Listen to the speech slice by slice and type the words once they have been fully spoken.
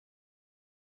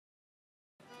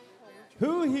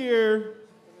Who here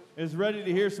is ready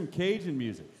to hear some Cajun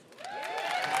music?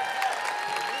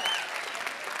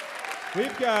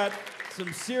 We've got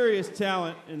some serious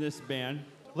talent in this band.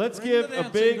 Let's give a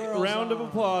big round of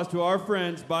applause to our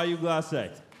friends, Bayou Glacee.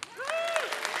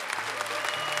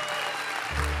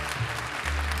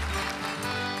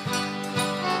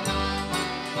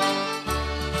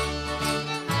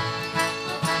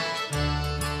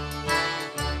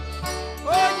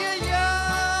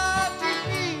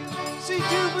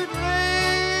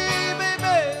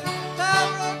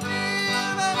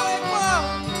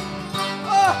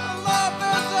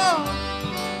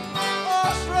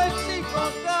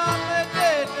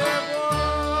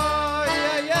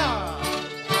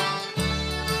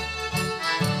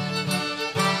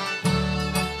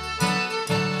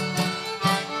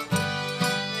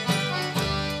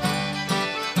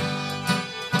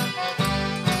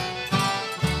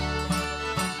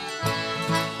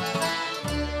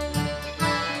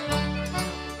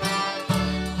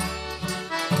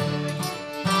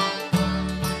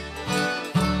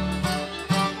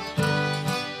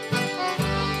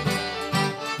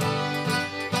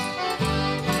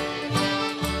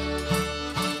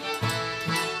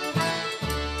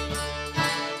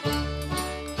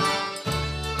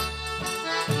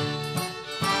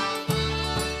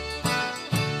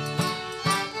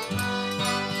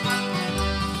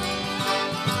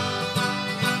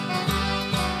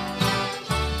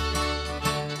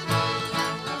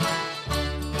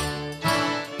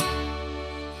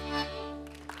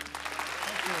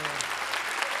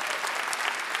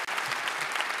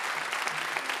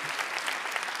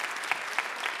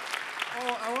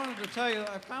 Tell you,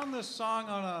 I found this song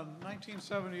on a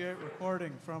 1978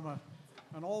 recording from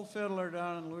an old fiddler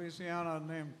down in Louisiana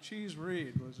named Cheese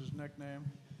Reed was his nickname.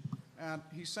 And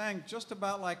he sang just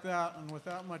about like that and with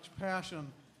that much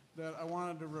passion that I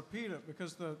wanted to repeat it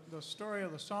because the story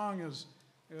of the song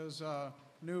is a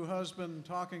new husband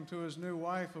talking to his new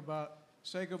wife about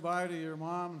say goodbye to your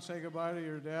mom and say goodbye to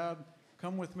your dad.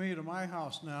 Come with me to my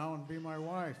house now and be my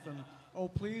wife. And oh,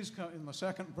 please come. In the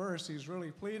second verse, he's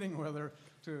really pleading with her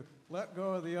to let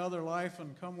go of the other life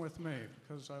and come with me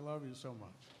because I love you so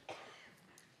much.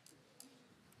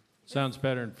 Sounds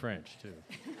better in French, too.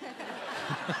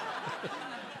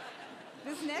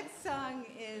 This next song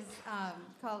is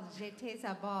called J'étais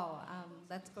à bal,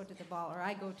 Let's Go to the Ball, or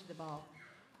I Go to the Ball.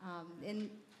 And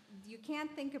you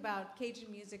can't think about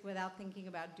Cajun music without thinking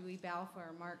about Dewey Balfour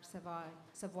or Marc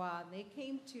Savoie. They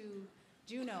came to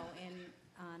Juneau in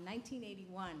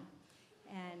 1981.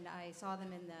 And I saw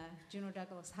them in the Juneau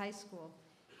Douglas High School,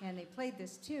 and they played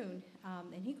this tune,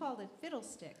 and he called it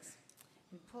Fiddlesticks.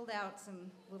 He pulled out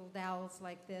some little dowels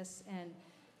like this, and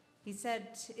he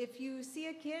said, if you see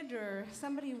a kid or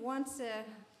somebody wants to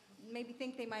maybe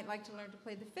think they might like to learn to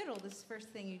play the fiddle, this is the first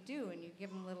thing you do, and you give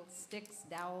them little sticks,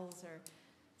 dowels, or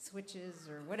switches,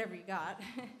 or whatever you got,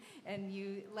 and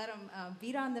you let them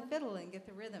beat on the fiddle and get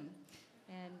the rhythm.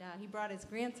 And he brought his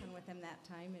grandson with him that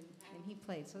time, and he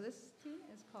played. So this tune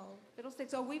is called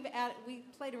Fiddlesticks. So we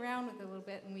played around with it a little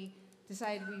bit, and we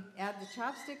decided we'd add the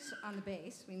chopsticks on the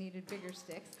bass. We needed bigger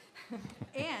sticks.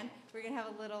 And we're going to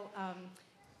have a little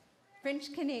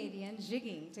French-Canadian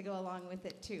jigging to go along with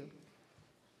it, too.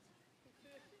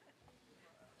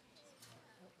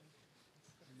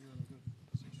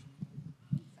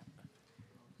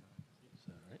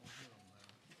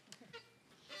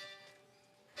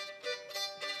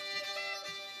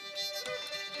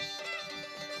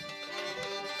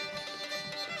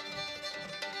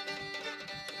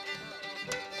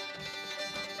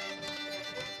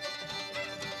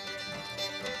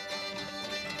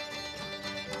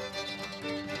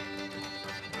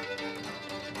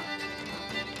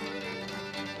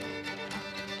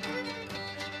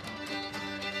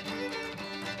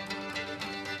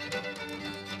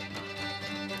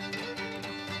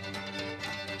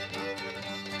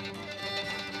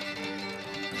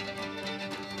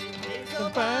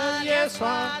 Hier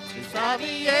soir, tu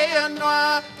s'habillais en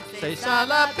noir. C'est ça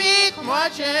la pique, moi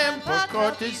j'aime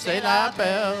pourquoi tu sais la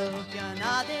belle. Il y en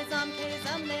a des hommes qui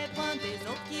aiment les prendre, des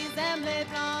autres qui aiment les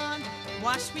prendre.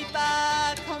 Moi je suis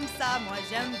pas comme ça, moi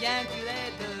j'aime bien tous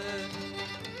les deux.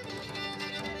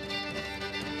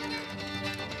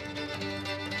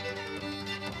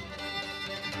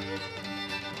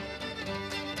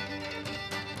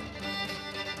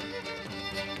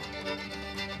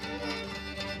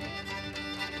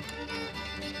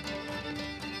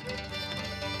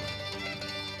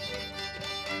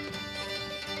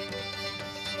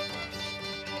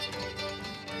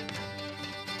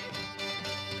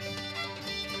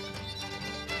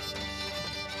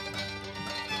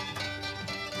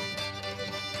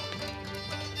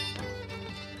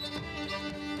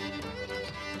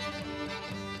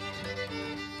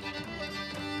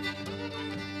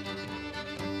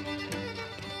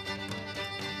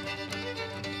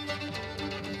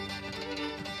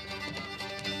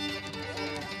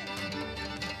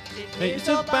 Et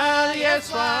ce pain hier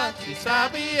soir, tu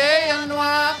s'habillais en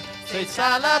noir. C'est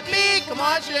ça la vie que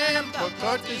moi j'aime,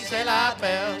 pourquoi tu sais la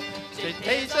belle.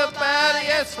 J'étais ce pain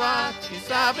hier soir, tu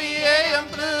s'habillais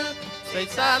en bleu.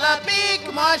 C'est ça la vie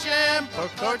que moi j'aime,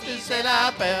 pourquoi tu sais la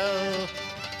belle.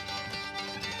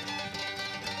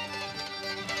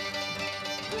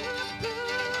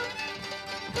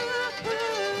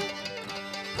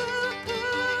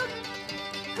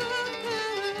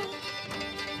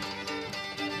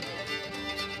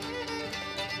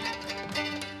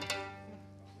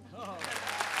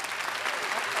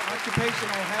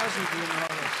 Occupational hazard, you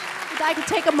notice. We'd like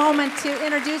to take a moment to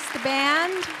introduce the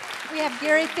band. We have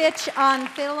Gary Fitch on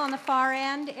fiddle on the far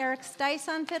end, Eric Stice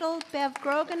on fiddle, Bev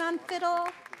Grogan on fiddle,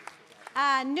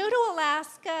 new to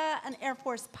Alaska, an Air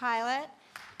Force pilot,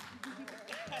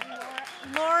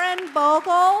 Lauren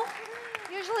Bogle.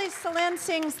 Usually Celine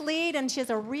sings lead, and she has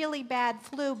a really bad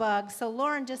flu bug, so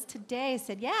Lauren just today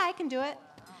said, yeah, I can do it.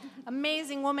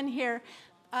 Amazing woman here.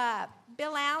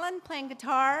 Bill Allen playing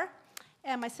guitar,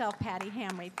 and myself, Patty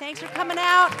Hamry. Thanks for coming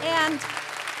out, and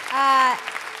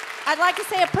I'd like to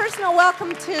say a personal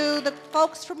welcome to the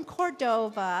folks from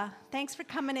Cordova. Thanks for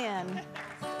coming in.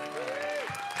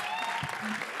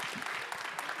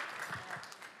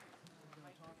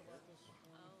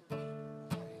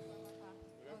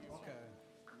 Okay.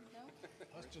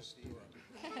 Let's just do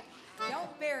it.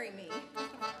 Don't bury me.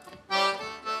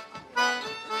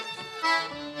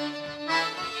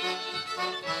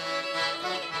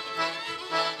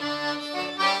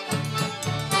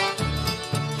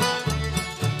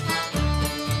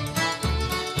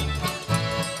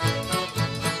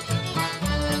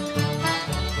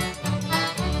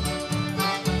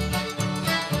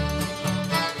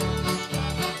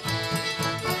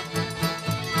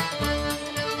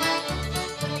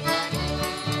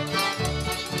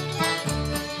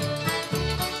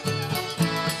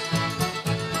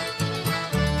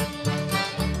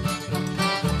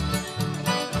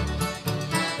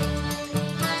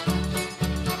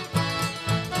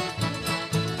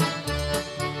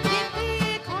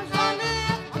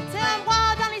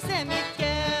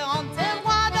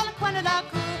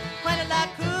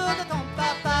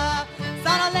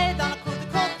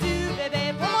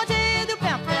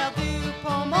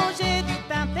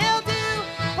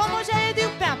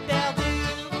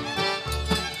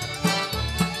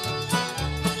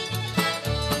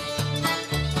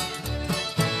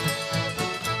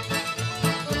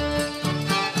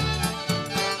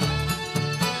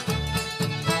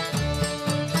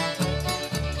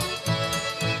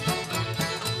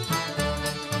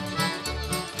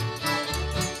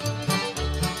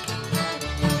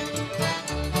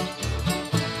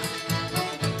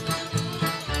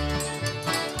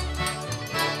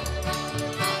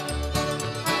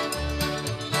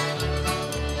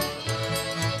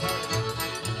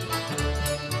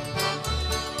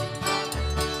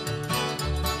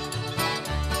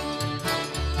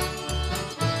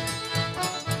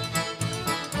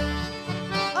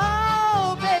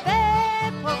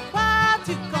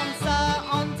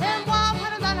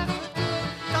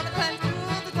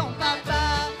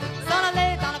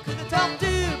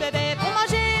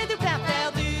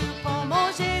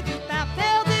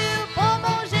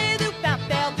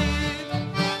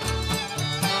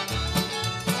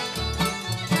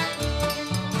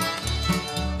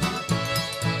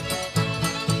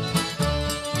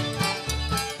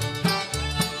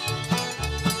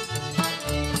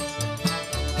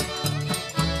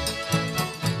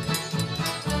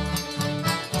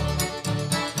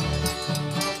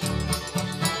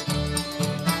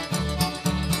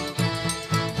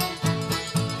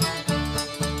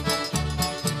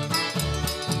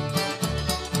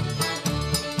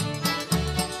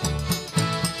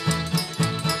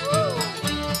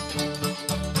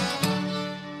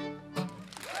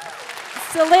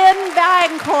 Celine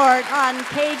Vagancourt on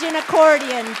Cajun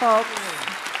accordion, folks.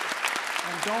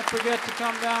 And don't forget to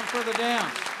come down for the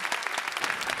dance.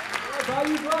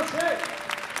 Bayou Glacee.